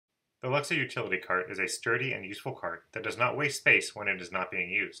The Luxor utility cart is a sturdy and useful cart that does not waste space when it is not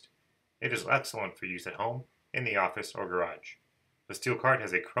being used. It is excellent for use at home, in the office, or garage. The steel cart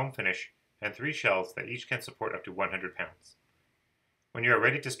has a chrome finish and 3 shelves that each can support up to 100 pounds. When you are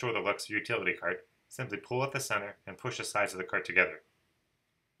ready to store the Luxor utility cart, simply pull at the center and push the sides of the cart together.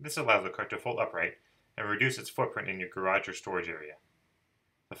 This allows the cart to fold upright and reduce its footprint in your garage or storage area.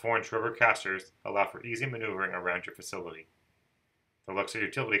 The 4-inch rubber casters allow for easy maneuvering around your facility. The Luxor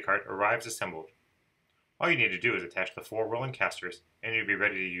utility cart arrives assembled. All you need to do is attach the 4 rolling casters and you'll be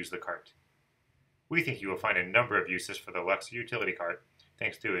ready to use the cart. We think you will find a number of uses for the Luxor utility cart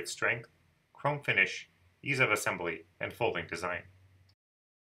thanks to its strength, chrome finish, ease of assembly, and folding design.